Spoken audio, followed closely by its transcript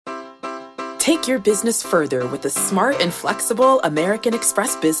Take your business further with the smart and flexible American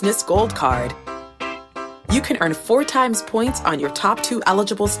Express Business Gold Card. You can earn 4 times points on your top 2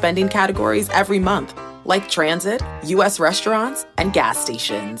 eligible spending categories every month, like transit, U.S. restaurants, and gas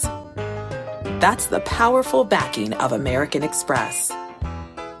stations. That's the powerful backing of American Express.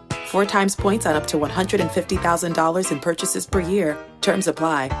 4 times points on up to $150,000 in purchases per year. Terms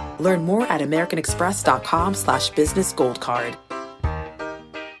apply. Learn more at americanexpress.com/business gold card.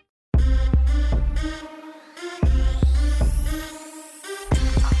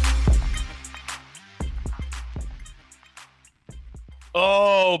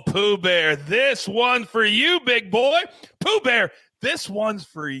 Oh, Pooh Bear, this one for you, big boy. Pooh Bear, this one's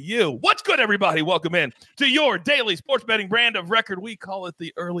for you. What's good, everybody? Welcome in to your daily sports betting brand of record. We call it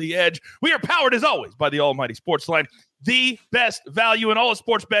the Early Edge. We are powered, as always, by the almighty Sportsline, the best value in all of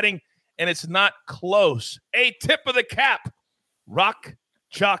sports betting, and it's not close. A tip of the cap, Rock,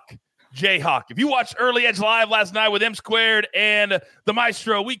 Chuck, Jayhawk. If you watched Early Edge Live last night with M Squared and the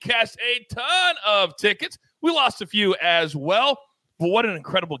Maestro, we cashed a ton of tickets. We lost a few as well. But what an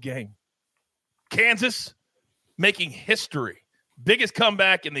incredible game. Kansas making history. Biggest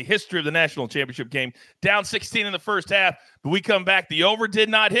comeback in the history of the national championship game. Down 16 in the first half, but we come back. The over did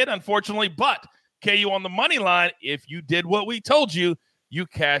not hit, unfortunately, but KU on the money line, if you did what we told you, you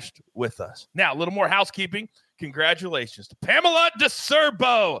cashed with us. Now, a little more housekeeping. Congratulations to Pamela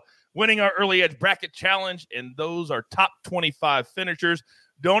DeCerbo winning our Early Edge Bracket Challenge, and those are top 25 finishers.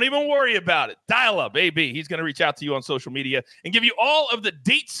 Don't even worry about it. Dial up AB. He's going to reach out to you on social media and give you all of the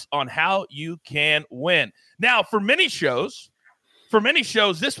deets on how you can win. Now, for many shows,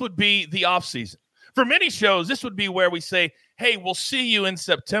 this would be the off season. For many shows, this would be where we say, hey, we'll see you in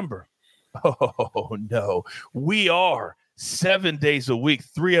September. Oh, no. We are 7 days a week,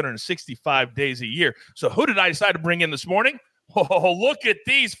 365 days a year. So who did I decide to bring in this morning? Oh, look at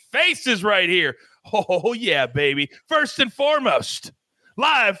these faces right here. Oh, yeah, baby. First and foremost,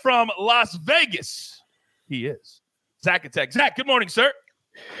 live from Las Vegas, he is Zach Attack. Zach, good morning, sir.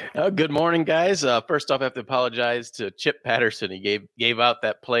 Good morning, guys. First off, I have to apologize to Chip Patterson. He gave out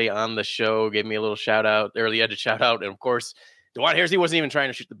that play on the show, gave me a little shout out, Early Edge shout out, and of course, DeJuan Harris, he wasn't even trying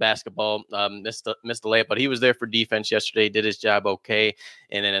to shoot the basketball, missed the layup, but he was there for defense yesterday, did his job okay.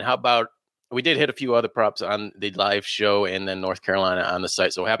 And then how about we did hit a few other props on the live show and then North Carolina on the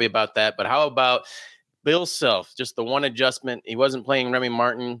site, so happy about that. But how about Bill Self, just the one adjustment. He wasn't playing Remy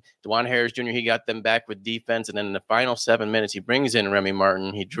Martin. DeJuan Harris Jr., he got them back with defense. And then in the final 7 minutes, he brings in Remy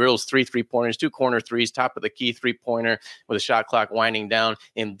Martin. He drills 3 3-pointers, 2 corner threes, top of the key 3-pointer with a shot clock winding down.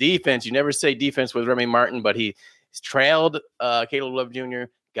 In defense, you never say defense with Remy Martin, but he trailed Caleb Love Jr.,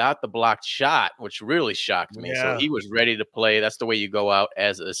 got the blocked shot, which really shocked me. Yeah. So he was ready to play. That's the way you go out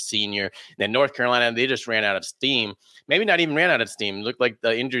as a senior. And then North Carolina, they just ran out of steam. Maybe not even ran out of steam. It looked like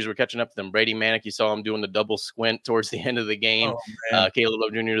the injuries were catching up to them. Brady Manick, you saw him doing the double squint towards the end of the game. Caleb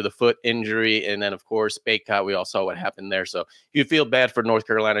Love Jr. to the foot injury. And then, of course, Baycott, we all saw what happened there. So you feel bad for North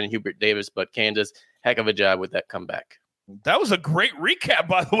Carolina and Hubert Davis, but Kansas, heck of a job with that comeback. That was a great recap,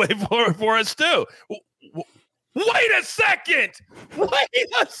 by the way, for us, too. Wait a second.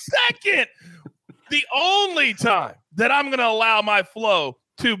 The only time that I'm going to allow my flow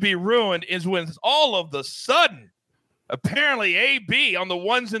to be ruined is when all of the sudden, apparently AB on the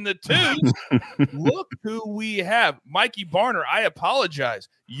ones and the twos, look who we have. Mikey Barner, I apologize.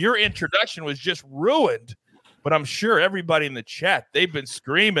 Your introduction was just ruined, but I'm sure everybody in the chat, they've been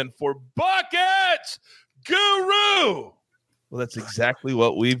screaming for buckets, guru. Well, that's exactly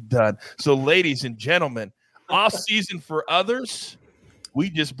what we've done. So, ladies and gentlemen, off season for others, we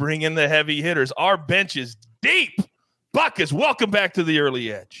just bring in the heavy hitters. Our bench is deep. Buckets, welcome back to the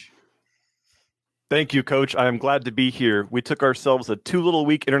Early Edge. Thank you, Coach. I am glad to be here. We took ourselves a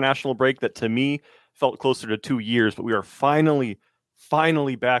 2-little-week international break that to me felt closer to 2 years, but we are finally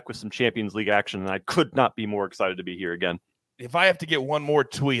back with some Champions League action, and I could not be more excited to be here again. If I have to get one more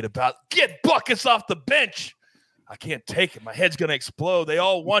tweet about get buckets off the bench, I can't take it. My head's going to explode. They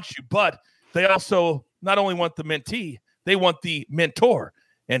all want you, but they also not only want the mentee, they want the mentor.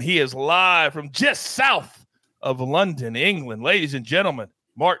 And he is live from just south of London, England. Ladies and gentlemen,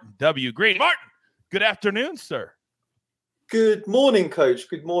 Martin W. Green. Martin, good afternoon, sir. Good morning, Coach.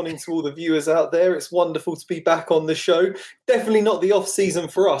 Good morning to all the viewers out there. It's wonderful to be back on the show. Definitely not the off season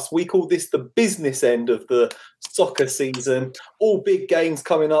for us. We call this the business end of the soccer season. All big games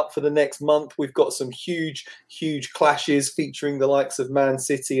coming up for the next month. We've got some huge clashes featuring the likes of Man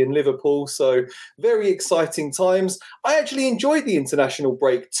City and Liverpool. So very exciting times. I actually enjoyed the international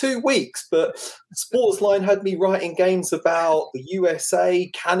break, 2 weeks, but Sportsline had me writing games about the USA,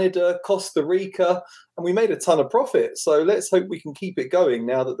 Canada, Costa Rica. and we made a ton of profit. So let's hope we can keep it going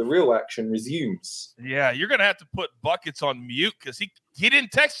now that the real action resumes. Yeah, you're going to have to put Buckets on mute because he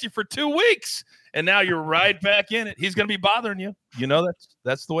didn't text you for 2 weeks, and now you're right back in it. He's going to be bothering you. You know,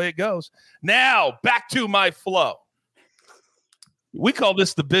 that's the way it goes. Now, back to my flow. We call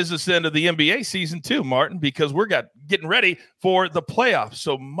this the business end of the NBA season 2, Martin, because we're getting ready for the playoffs.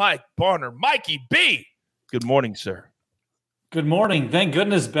 So Mike Barner, Mikey B, good morning, sir. Good morning. Thank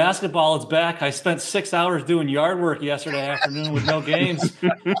goodness basketball is back. I spent 6 hours doing yard work yesterday afternoon with no games.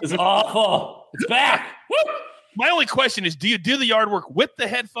 It's awful. It's back. Woo! My only question is, do you do the yard work with the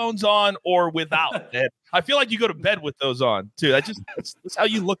headphones on or without? I feel like you go to bed with those on, too. That's how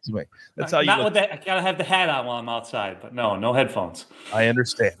you look to me. That's how you Not look. with that. I got to have the hat on while I'm outside, but no headphones. I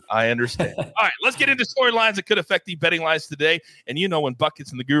understand. All right, let's get into storylines that could affect the betting lines today. And you know when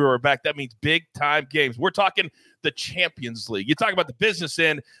Buckets and the Guru are back, that means big-time games. We're talking the Champions League. You talk about the business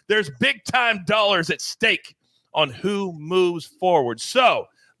end, there's big-time dollars at stake on who moves forward. So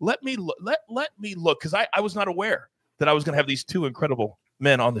let me look, because I was not aware that I was going to have these two incredible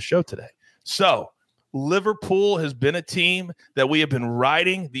men on the show today. So Liverpool has been a team that we have been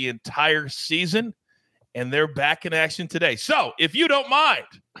riding the entire season, and they're back in action today. So if you don't mind,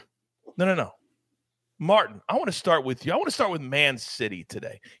 no. Martin, I want to start with you. I want to start with Man City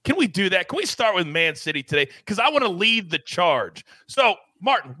today. Can we do that? Can we start with Man City today? Because I want to lead the charge. So,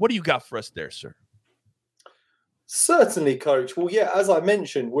 Martin, what do you got for us there, sir? Certainly, Coach. Well, yeah, as I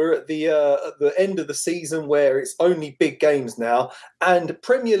mentioned, we're at the end of the season where it's only big games now, and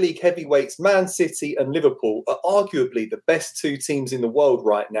Premier League heavyweights Man City and Liverpool are arguably the best two teams in the world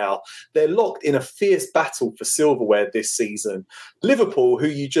right now. They're locked in a fierce battle for silverware this season. Liverpool, who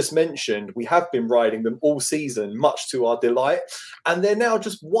you just mentioned, we have been riding them all season, much to our delight, and they're now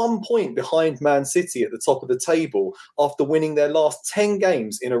just 1 point behind Man City at the top of the table after winning their last 10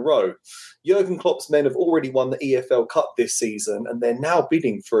 games in a row. Jurgen Klopp's men have already won the EFL Cup this season, and they're now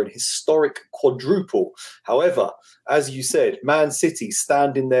bidding for an historic quadruple. However, as you said, Man City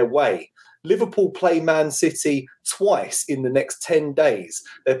stand in their way. Liverpool play Man City twice in the next 10 days.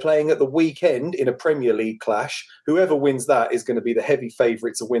 They're playing at the weekend in a Premier League clash. Whoever wins that is going to be the heavy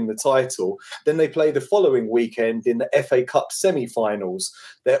favourite to win the title. Then they play the following weekend in the FA Cup semi-finals.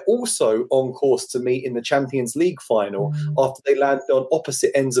 They're also on course to meet in the Champions League final after they land on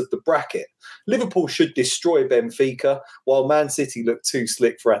opposite ends of the bracket. Liverpool should destroy Benfica, while Man City look too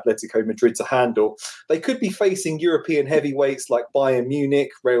slick for Atletico Madrid to handle. They could be facing European heavyweights like Bayern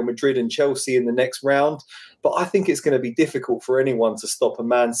Munich, Real Madrid and Chelsea in the next round, but I think it's going to be difficult for anyone to stop a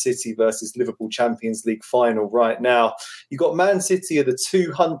Man City versus Liverpool Champions League final right now. You've got Man City are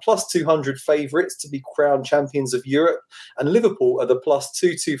the plus 200 favourites to be crowned champions of Europe, and Liverpool are the plus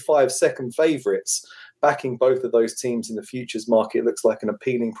 225 second favourites. Backing both of those teams in the futures market looks like an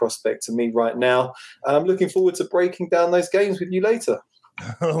appealing prospect to me right now. And I'm looking forward to breaking down those games with you later.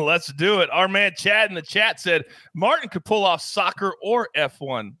 Let's do it. Our man Chad in the chat said Martin could pull off soccer or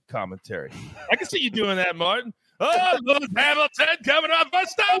F1 commentary. I can see you doing that, Martin. Oh, Lewis Hamilton coming up.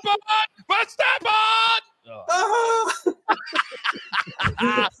 Verstappen! Oh.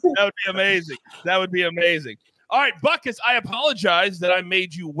 That would be amazing. That would be amazing. All right, Buckets, I apologize that I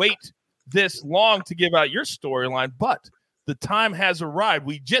made you wait this long to give out your storyline, but the time has arrived.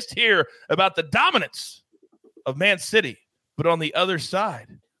 We just hear about the dominance of Man City, but on the other side,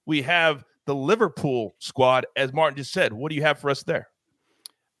 we have the Liverpool squad, as Martin just said. What do you have for us there?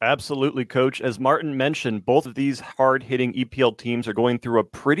 Absolutely, Coach. As Martin mentioned, both of these hard-hitting EPL teams are going through a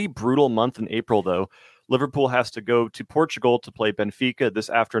pretty brutal month in April, though. Liverpool has to go to Portugal to play Benfica this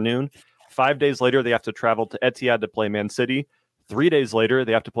afternoon. 5 days later, they have to travel to Etihad to play Man City. 3 days later,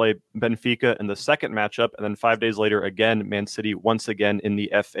 they have to play Benfica in the second matchup, and then 5 days later, again, Man City once again in the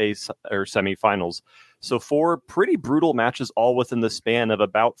FA semifinals. So 4 pretty brutal matches all within the span of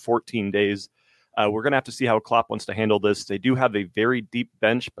about 14 days. We're going to have to see how Klopp wants to handle this. They do have a very deep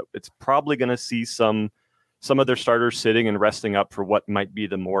bench, but it's probably going to see some of their starters sitting and resting up for what might be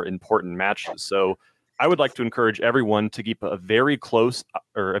the more important matches. So I would like to encourage everyone to keep a very close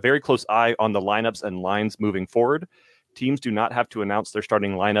eye on the lineups and lines moving forward. Teams do not have to announce their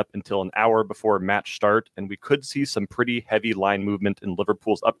starting lineup until an hour before match start, and we could see some pretty heavy line movement in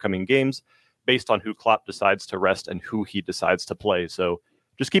Liverpool's upcoming games based on who Klopp decides to rest and who he decides to play. So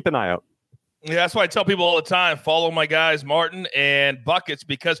just keep an eye out. Yeah, that's why I tell people all the time, follow my guys, Martin and Buckets,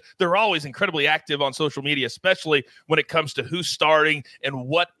 because they're always incredibly active on social media, especially when it comes to who's starting and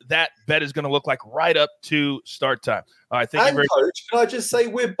what that bet is going to look like right up to start time. All right, thank you very much. Coach, can I just say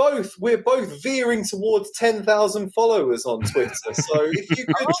we're both veering towards 10,000 followers on Twitter. So if you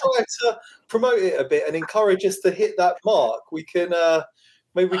could try to promote it a bit and encourage us to hit that mark, we can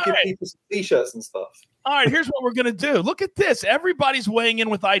Maybe we give people some t-shirts and stuff. All right, here's what we're going to do. Look at this. Everybody's weighing in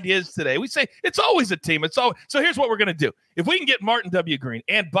with ideas today. We say it's always a team. So here's what we're going to do. If we can get Martin W. Green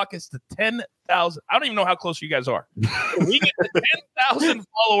and Buckets to 10,000, I don't even know how close you guys are. If we get to 10,000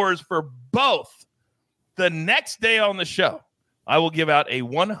 followers for both, the next day on the show, I will give out a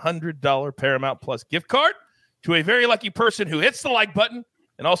 $100 Paramount Plus gift card to a very lucky person who hits the like button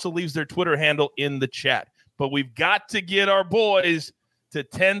and also leaves their Twitter handle in the chat. But we've got to get our boys to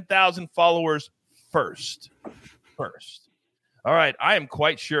 10,000 followers first. All right, I am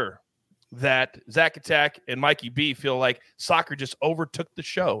quite sure that Zach Attack and Mikey B feel like soccer just overtook the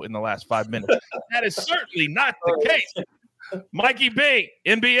show in the last 5 minutes. That is certainly not the case. Mikey B,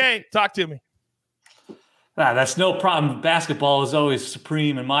 NBA, talk to me. That's no problem. Basketball is always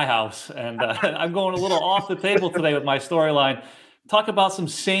supreme in my house. And I'm going a little off the table today with my storyline. Talk about some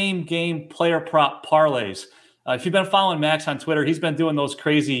same game player prop parlays. If you've been following Max on Twitter, he's been doing those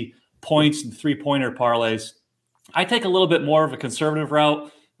crazy points and three-pointer parlays. I take a little bit more of a conservative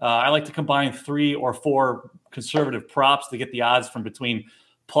route. I like to combine 3 or 4 conservative props to get the odds from between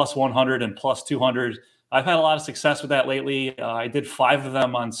plus 100 and plus 200. I've had a lot of success with that lately. I did 5 of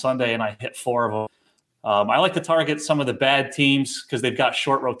them on Sunday, and I hit 4 of them. I like to target some of the bad teams because they've got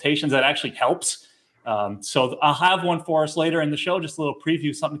short rotations. That actually helps. So I'll have one for us later in the show, just a little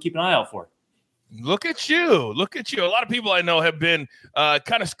preview, something to keep an eye out for. Look at you. A lot of people I know have been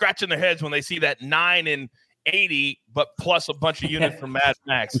kind of scratching their heads when they see that 9 and 80, but plus a bunch of units from Mad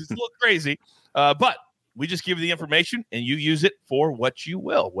Max. It's a little crazy, but we just give you the information and you use it for what you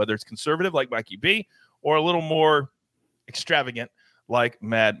will, whether it's conservative like Mikey B or a little more extravagant like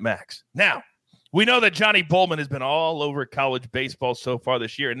Mad Max. Now, we know that Johnny Bowman has been all over college baseball so far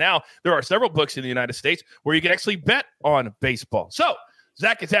this year, and now there are several books in the United States where you can actually bet on baseball. So,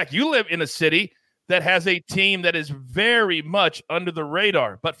 Zach Attack, you live in a city that has a team that is very much under the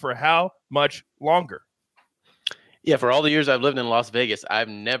radar, but for how much longer? Yeah, for all the years I've lived in Las Vegas, I've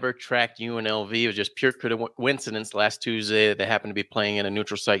never tracked UNLV. It was just pure coincidence last Tuesday they happened to be playing in a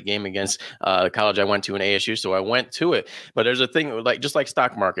neutral site game against the college I went to in ASU, so I went to it. But there's a thing, just like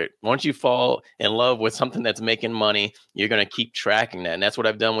stock market. Once you fall in love with something that's making money, you're going to keep tracking that, and that's what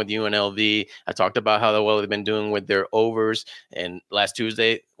I've done with UNLV. I talked about how well they've been doing with their overs, and last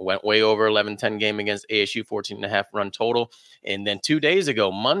Tuesday went way over 11-10 game against ASU, 14.5 run total. And then 2 days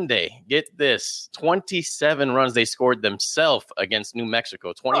ago, Monday, get this, 27 runs they scored themselves against New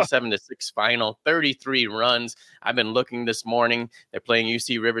Mexico, 27-6 final, 33 runs. I've been looking this morning. They're playing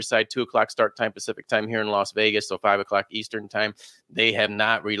UC Riverside, 2 o'clock start time Pacific time here in Las Vegas, so 5 o'clock Eastern time. They have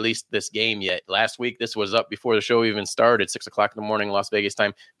not released this game yet. Last week, this was up before the show even started, 6 o'clock in the morning Las Vegas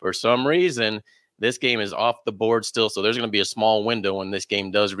time. For some reason, this game is off the board still, so there's going to be a small window when this game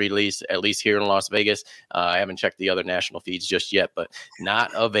does release, at least here in Las Vegas. I haven't checked the other national feeds just yet, but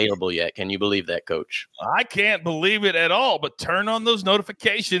not available yet. Can you believe that, Coach? I can't believe it at all, but turn on those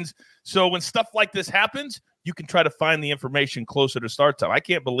notifications so when stuff like this happens, you can try to find the information closer to start time. I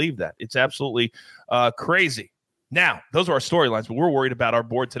can't believe that. It's absolutely crazy. Now, those are our storylines, but we're worried about our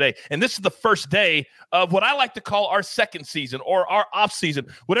board today. And this is the first day of what I like to call our second season or our off season,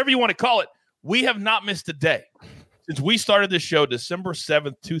 whatever you want to call it. We have not missed a day since we started this show December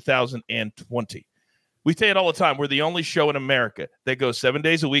 7th, 2020. We say it all the time. We're the only show in America that goes 7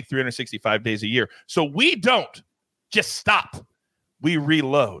 days a week, 365 days a year. So we don't just stop. We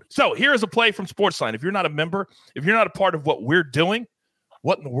reload. So here's a play from Sportsline. If you're not a member, if you're not a part of what we're doing,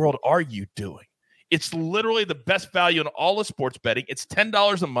 what in the world are you doing? It's literally the best value in all of sports betting. It's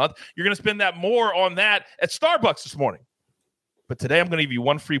 $10 a month. You're going to spend that more on that at Starbucks this morning. But today I'm going to give you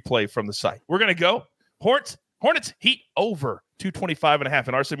one free play from the site. We're going to go Hornets Heat over 225.5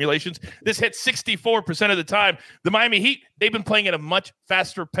 in our simulations. This hit 64% of the time. The Miami Heat, they've been playing at a much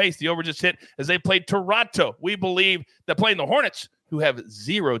faster pace. The over just hit as they played Toronto. We believe that playing the Hornets, who have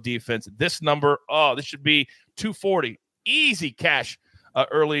zero defense, this number, this should be 240. Easy cash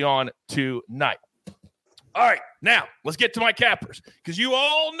early on tonight. All right, now let's get to my cappers because you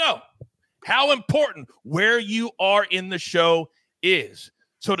all know how important where you are in the show is.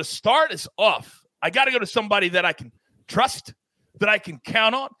 So to start us off, I got to go to somebody that I can trust, that I can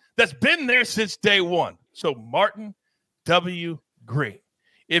count on, that's been there since day one. So Martin W. Green.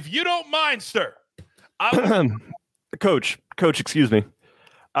 If you don't mind, sir. Coach, excuse me.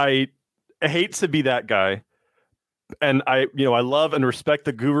 I hate to be that guy. And I love and respect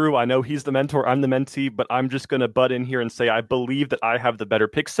the guru. I know he's the mentor. I'm the mentee, but I'm just going to butt in here and say I believe that I have the better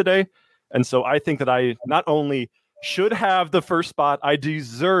picks today. And so I think that I not only should have the first spot, I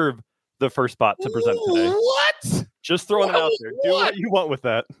deserve the first spot to present today. What? Just throwing it out there. Do what you want with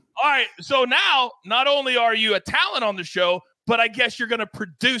that. All right. So now, not only are you a talent on the show, but I guess you're going to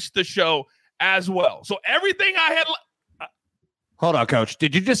produce the show as well. So everything I had. Hold on, Coach.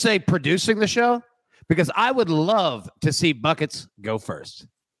 Did you just say producing the show? Because I would love to see Buckets go first.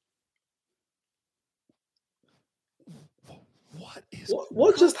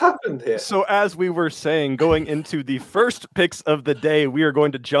 What just happened here? So as we were saying, going into the first picks of the day, we are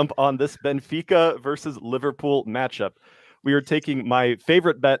going to jump on this Benfica versus Liverpool matchup. We are taking my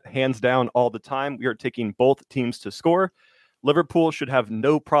favorite bet, hands down, all the time. We are taking both teams to score. Liverpool should have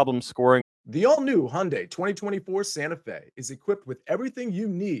no problem scoring. The all-new Hyundai 2024 Santa Fe is equipped with everything you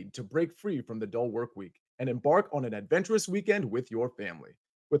need to break free from the dull work week and embark on an adventurous weekend with your family.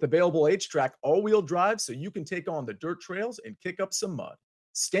 With available H-Track all-wheel drive so you can take on the dirt trails and kick up some mud.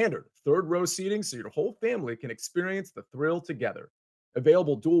 Standard third-row seating so your whole family can experience the thrill together.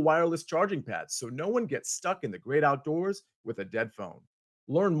 Available dual wireless charging pads so no one gets stuck in the great outdoors with a dead phone.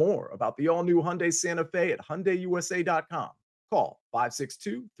 Learn more about the all-new Hyundai Santa Fe at HyundaiUSA.com. Call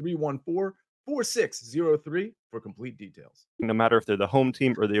 562-314-4603 for complete details. No matter if they're the home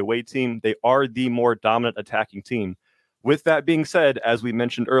team or the away team, they are the more dominant attacking team. With that being said, as we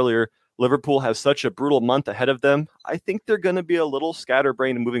mentioned earlier, Liverpool has such a brutal month ahead of them. I think they're going to be a little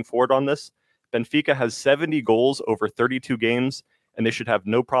scatterbrained moving forward on this. Benfica has 70 goals over 32 games, and they should have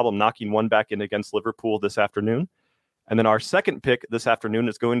no problem knocking one back in against Liverpool this afternoon. And then our second pick this afternoon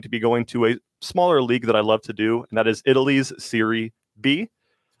is going to be going to a smaller league that I love to do, and that is Italy's Serie B.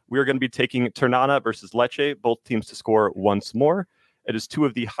 We are going to be taking Ternana versus Lecce, both teams to score once more. It is two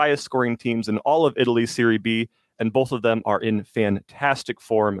of the highest scoring teams in all of Italy's Serie B, and both of them are in fantastic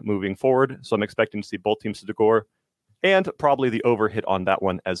form moving forward. So I'm expecting to see both teams to score, and probably the over hit on that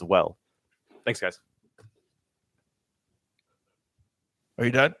one as well. Thanks, guys. Are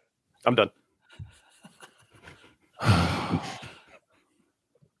you done? I'm done.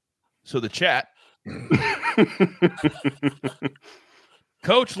 So the chat.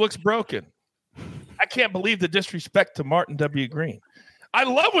 Coach looks broken. I can't believe the disrespect to Martin W. Green. I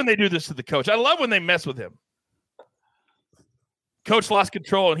love when they do this to the coach. I love when they mess with him. Coach lost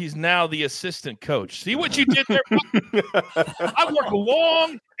control, and he's now the assistant coach. See what you did there? I worked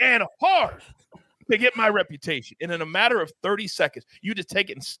long and hard to get my reputation. And in a matter of 30 seconds, you just take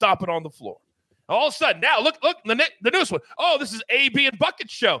it and stop it on the floor. All of a sudden, now, look, the newest one. Oh, this is AB and Bucket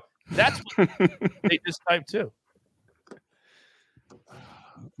show. That's what they this time, too.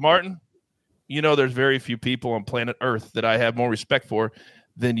 Martin, you know there's very few people on planet Earth that I have more respect for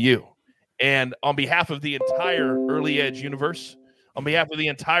than you. And on behalf of the entire Early Edge universe, on behalf of the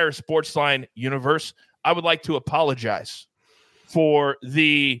entire Sportsline universe, I would like to apologize for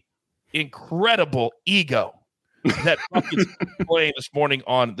the incredible ego that Bucket's playing this morning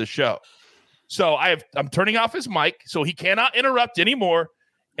on the show. So I'm turning off his mic so he cannot interrupt anymore.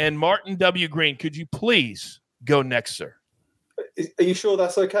 And Martin W. Green, could you please go next, sir? Are you sure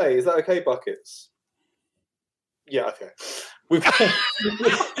that's okay? Is that okay, Buckets? Yeah, okay. We've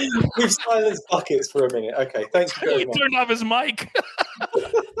silenced Buckets for a minute. Okay, thanks very He much. turned off his mic.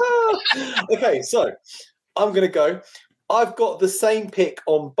 Okay, so I'm going to go. I've got the same pick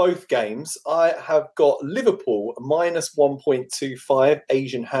on both games. I have got Liverpool minus 1.25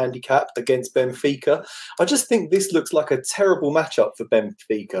 Asian handicap against Benfica. I just think this looks like a terrible matchup for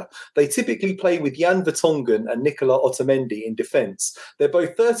Benfica. They typically play with Jan Vertonghen and Nicola Otamendi in defence. They're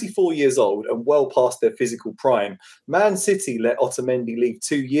both 34 years old and well past their physical prime. Man City let Otamendi leave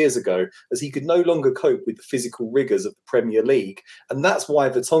 2 years ago as he could no longer cope with the physical rigours of the Premier League. And that's why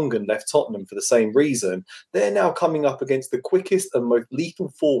Vertonghen left Tottenham for the same reason. They're now coming up against the quickest and most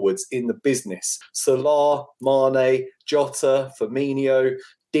lethal forwards in the business. Salah, Mane, Jota, Firmino,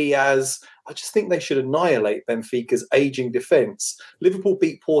 Diaz. I just think they should annihilate Benfica's ageing defence. Liverpool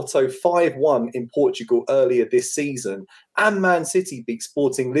beat Porto 5-1 in Portugal earlier this season, and Man City beat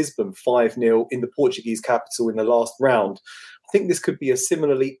Sporting Lisbon 5-0 in the Portuguese capital in the last round. I think this could be a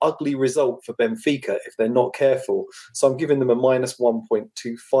similarly ugly result for Benfica if they're not careful. So I'm giving them a minus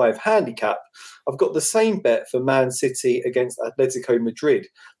 1.25 handicap. I've got the same bet for Man City against Atletico Madrid.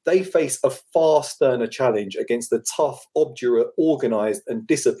 They face a far sterner challenge against the tough, obdurate, organised and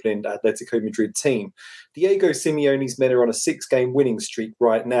disciplined Atletico Madrid team. Diego Simeone's men are on a 6-game winning streak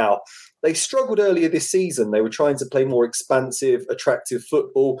right now. They struggled earlier this season. They were trying to play more expansive, attractive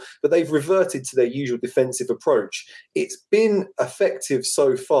football, but they've reverted to their usual defensive approach. It's been effective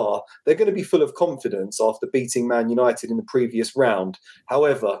so far. They're going to be full of confidence after beating Man United in the previous round.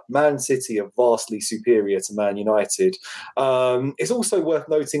 However, Man City are vastly superior to Man United. It's also worth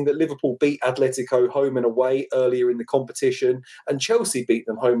noting that Liverpool beat Atletico home and away earlier in the competition, and Chelsea beat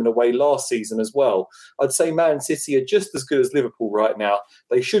them home and away last season as well. I'd say Man City are just as good as Liverpool right now.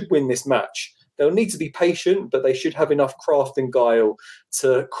 They should win this match. They'll need to be patient, but they should have enough craft and guile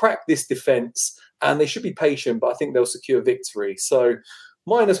to crack this defense, and they should be patient, but I think they'll secure victory. So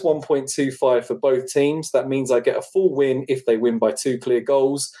minus 1.25 for both teams. That means I get a full win if they win by 2 clear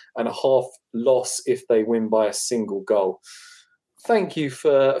goals and a half loss if they win by a single goal. Thank you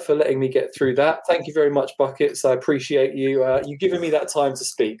for letting me get through that. Thank you very much, Buckets. I appreciate you giving me that time to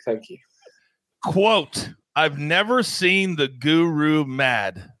speak. Thank you. Quote, I've never seen the guru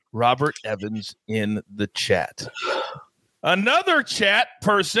mad. Robert Evans in the chat. Another chat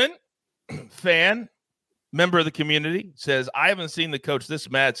person, fan, member of the community, says, I haven't seen the coach this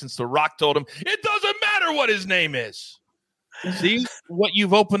mad since The Rock told him it doesn't matter what his name is. See what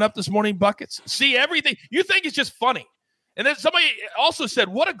you've opened up this morning, Buckets? See everything. You think it's just funny. And then somebody also said,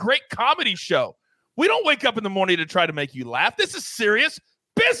 what a great comedy show. We don't wake up in the morning to try to make you laugh. This is serious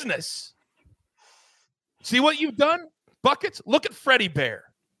business. See what you've done, Buckets? Look at Freddie Bear.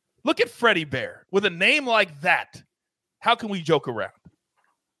 Look at Freddie Bear. With a name like that, how can we joke around?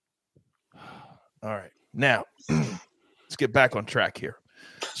 All right. Now, let's get back on track here.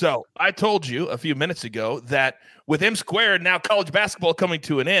 So I told you a few minutes ago that with M Squared, now college basketball coming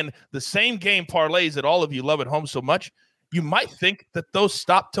to an end, the same game parlays that all of you love at home so much, you might think that those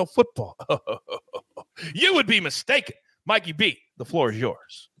stop till football. You would be mistaken. Mikey B, the floor is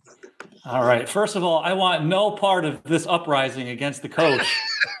yours. All right. First of all, I want no part of this uprising against the coach.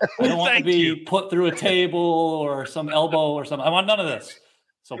 I don't want to be put through a table or some elbow or something. I want none of this.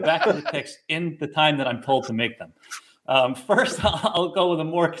 So back to the picks in the time that I'm told to make them. First, I'll go with a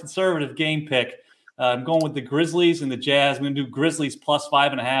more conservative game pick. I'm going with the Grizzlies and the Jazz. I'm going to do Grizzlies plus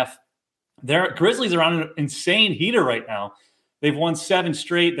 5.5. Grizzlies are on an insane heater right now. They've won 7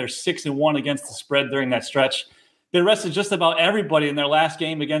 straight. They're 6-1 against the spread during that stretch. They arrested just about everybody in their last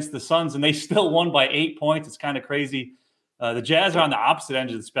game against the Suns, and they still won by 8 points. It's kind of crazy. The Jazz are on the opposite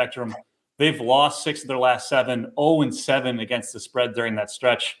end of the spectrum. They've lost 6 of their last 7, 0-7 against the spread during that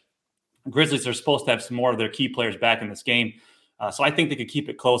stretch. Grizzlies are supposed to have some more of their key players back in this game. So I think they could keep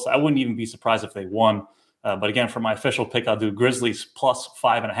it close. I wouldn't even be surprised if they won. But again, for my official pick, I'll do Grizzlies plus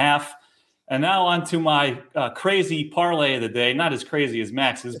 5.5. And now on to my crazy parlay of the day. Not as crazy as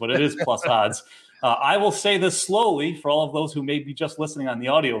Max's, but it is plus odds. I will say this slowly for all of those who may be just listening on the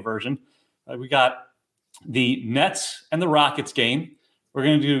audio version. We got the Nets and the Rockets game. We're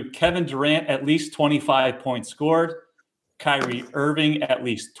going to do Kevin Durant at least 25 points scored, Kyrie Irving at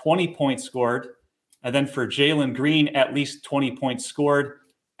least 20 points scored, and then for Jalen Green at least 20 points scored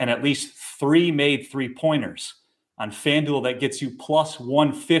and at least 3 made 3-pointers. On FanDuel, that gets you plus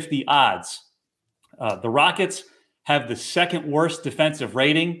 150 odds. The Rockets have the second worst defensive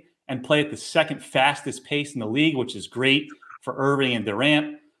rating and play at the second fastest pace in the league, which is great for Irving and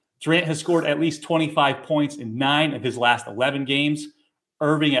Durant. Durant has scored at least 25 points in 9 of his last 11 games.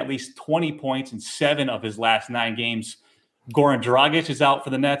 Irving at least 20 points in 7 of his last 9 games. Goran Dragic is out for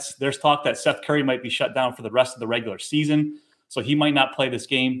the Nets. There's talk that Seth Curry might be shut down for the rest of the regular season, so he might not play this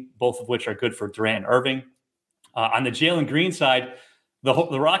game, both of which are good for Durant and Irving. On the Jalen Green side,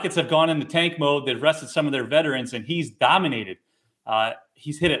 the Rockets have gone into tank mode. They've rested some of their veterans, and he's dominated.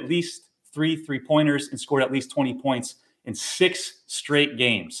 He's hit at least 3 3-pointers and scored at least 20 points in 6 straight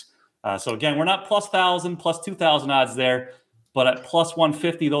games. So again, we're not plus 1,000, plus 2,000 odds there, but at plus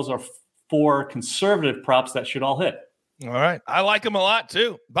 150, those are 4 conservative props that should all hit. All right. I like them a lot,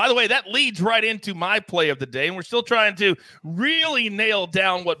 too. By the way, that leads right into my play of the day, and we're still trying to really nail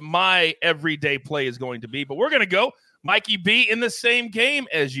down what my everyday play is going to be. But we're going to go Mikey B in the same game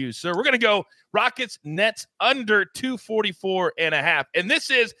as you, sir. We're going to go Rockets Nets under 244.5. And this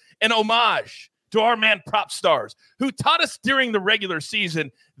is an homage to our man Prop Stars, who taught us during the regular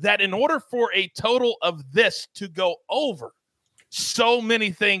season that in order for a total of this to go over, so many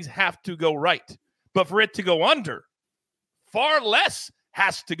things have to go right. But for it to go under, far less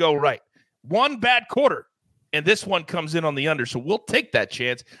has to go right. One bad quarter, and this one comes in on the under. So we'll take that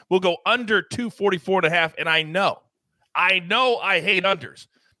chance. We'll go under 244.5. And I know I hate unders.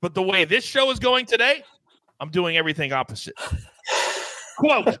 But the way this show is going today, I'm doing everything opposite.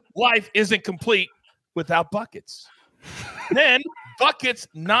 Quote, life isn't complete without buckets. Then Buckets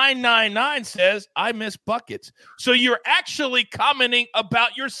 999 says, I miss buckets. So you're actually commenting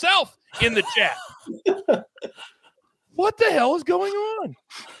about yourself in the chat. What the hell is going on?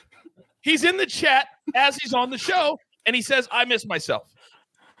 He's in the chat as he's on the show, and he says, I miss myself.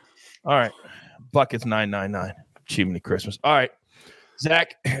 All right. Buckets 999. Achievement of Christmas. All right.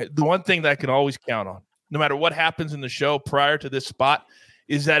 Zach, the one thing that I can always count on, no matter what happens in the show prior to this spot,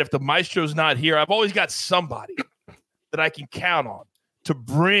 is that if the maestro's not here, I've always got somebody that I can count on to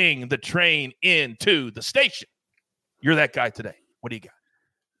bring the train into the station. You're that guy today. What do you got?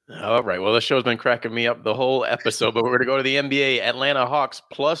 All right. Well, the show's been cracking me up the whole episode, but we're going to go to the NBA. Atlanta Hawks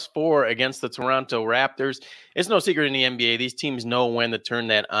 +4 against the Toronto Raptors. It's no secret in the NBA. These teams know when to turn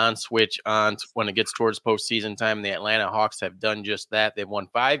that on switch on when it gets towards postseason time. The Atlanta Hawks have done just that. They've won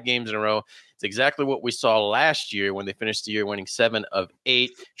 5 games in a row. It's exactly what we saw last year when they finished the year winning 7 of 8.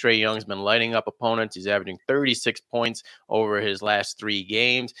 Trae Young's been lighting up opponents. He's averaging 36 points over his last 3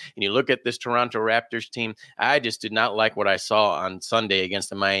 games. And you look at this Toronto Raptors team, I just did not like what I saw on Sunday against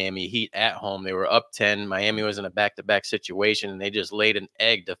the Miami Heat at home. They were up 10. Miami was in a back-to-back situation, and they just laid an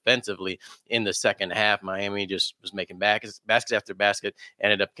egg defensively in the second half. Miami just was making basket after basket,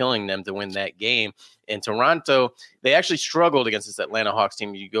 ended up killing them to win that game. In Toronto, they actually struggled against this Atlanta Hawks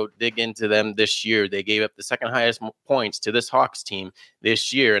team. You go dig into them this year. They gave up the second highest points to this Hawks team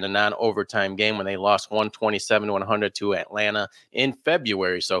this year in a non-overtime game when they lost 127-100 to Atlanta in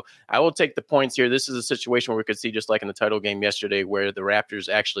February. So I will take the points here. This is a situation where we could see, just like in the title game yesterday, where the Raptors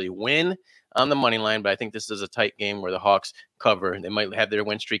actually win on the money line, but I think this is a tight game where the Hawks cover. They might have their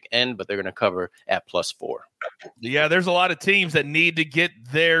win streak end, but they're going to cover at +4. Yeah, there's a lot of teams that need to get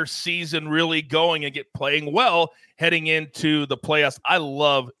their season really going and get playing well heading into the playoffs. I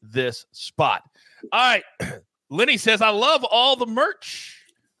love this spot. All right. Lenny says, I love all the merch.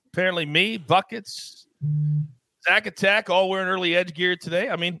 Apparently me, Buckets, Zach Attack, all wearing early edge gear today.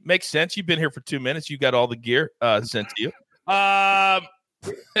 I mean, makes sense. You've been here for 2 minutes. You got all the gear sent to you.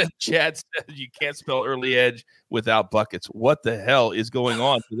 Chad says you can't spell early edge without Buckets. What the hell is going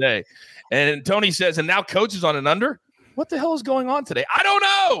on today? And Tony says, and now Coach is on an under. What the hell is going on today? I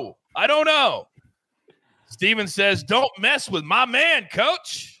don't know. Steven says, don't mess with my man,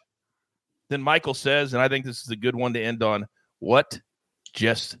 Coach. Then Michael says, and I think this is a good one to end on, what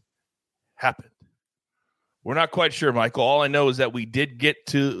just happened? We're not quite sure, Michael. All I know is that we did get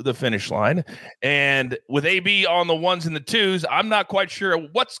to the finish line. And with AB on the 1s and the 2s, I'm not quite sure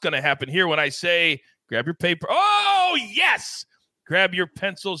what's going to happen here when I say, grab your paper. Oh, yes. Grab your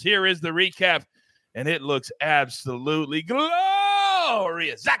pencils. Here is the recap. And it looks absolutely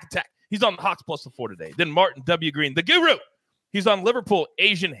glorious. Zach Attack. He's on the Hawks +4 today. Then Martin W. Green, the guru. He's on Liverpool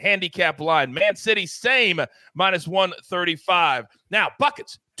Asian handicap line. Man City, same, -135. Now,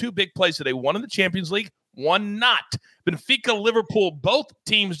 Buckets, 2 big plays today. One in the Champions League, one not. Benfica, Liverpool, both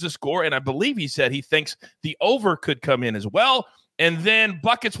teams to score, and I believe he said he thinks the over could come in as well. And then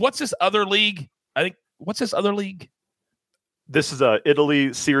Buckets, what's this other league? What's this other league? This is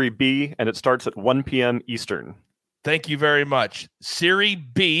Italy Serie B, and it starts at 1 p.m. Eastern. Thank you very much. Serie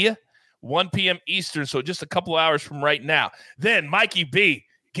B, 1 p.m. Eastern, so just a couple hours from right now. Then Mikey B,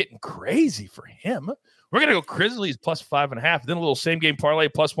 getting crazy for him. We're going to go Grizzlies +5.5. Then a little same-game parlay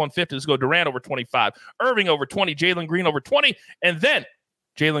 +150. Let's go Durant over 25. Irving over 20. Jalen Green over 20. And then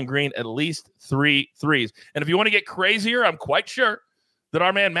Jalen Green at least 3 threes. And if you want to get crazier, I'm quite sure that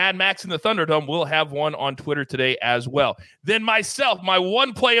our man Mad Max in the Thunderdome will have one on Twitter today as well. Then myself, my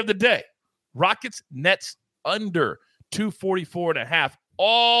one play of the day, Rockets Nets under 244.5.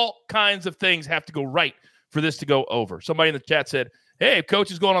 All kinds of things have to go right for this to go over. Somebody in the chat said, hey, if Coach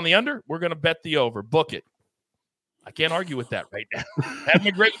is going on the under, we're going to bet the over. Book it. I can't argue with that right now. Haven't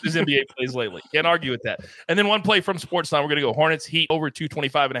been great with his NBA plays lately. Can't argue with that. And then one play from Sportsline. We're going to go Hornets Heat over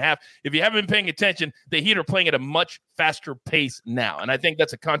 225.5. If you haven't been paying attention, the Heat are playing at a much faster pace now. And I think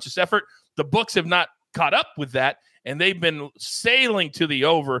that's a conscious effort. The books have not caught up with that, and they've been sailing to the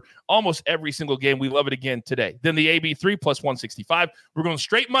over almost every single game. We love it again today. Then the AB3 +165. We're going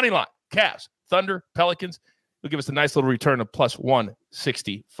straight money line. Cavs, Thunder, Pelicans. It'll give us a nice little return of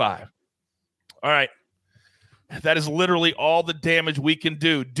 +165. All right. That is literally all the damage we can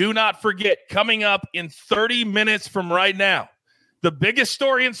do. Do not forget, coming up in 30 minutes from right now, the biggest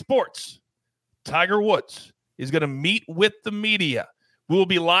story in sports, Tiger Woods is going to meet with the media. We will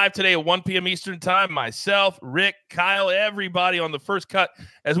be live today at 1 p.m. Eastern time. Myself, Rick, Kyle, everybody on the First Cut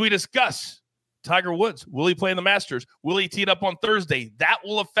as we discuss Tiger Woods. Will he play in the Masters? Will he tee it up on Thursday? That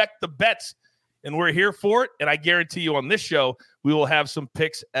will affect the bets, and we're here for it. And I guarantee you on this show, we will have some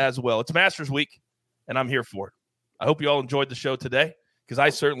picks as well. It's Masters week, and I'm here for it. I hope you all enjoyed the show today, because I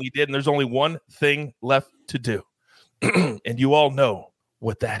certainly did, and there's only one thing left to do, and you all know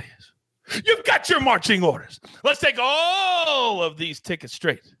what that is. You've got your marching orders. Let's take all of these tickets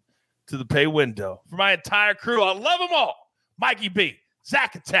straight to the pay window. For my entire crew, I love them all. Mikey B,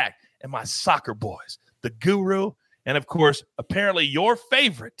 Zach Attack, and my soccer boys, the Guru, and, of course, apparently your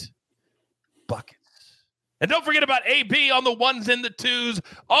favorite, Buckets. And don't forget about AB on the 1s and the 2s,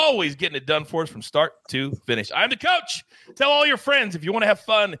 always getting it done for us from start to finish. I'm the coach. Tell all your friends if you want to have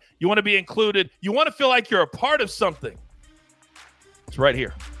fun, you want to be included, you want to feel like you're a part of something. It's right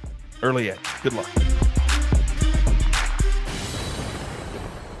here. Early Edge. Good luck.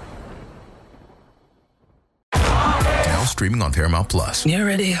 streaming on Paramount Plus. You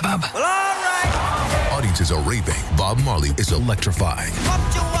ready, Bob? Well, all right. Audiences are raving. Bob Marley is electrifying.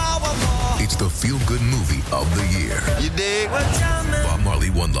 It's the feel-good movie of the year. You dig? Bob Marley,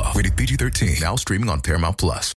 One Love. Rated PG-13. Now streaming on Paramount Plus.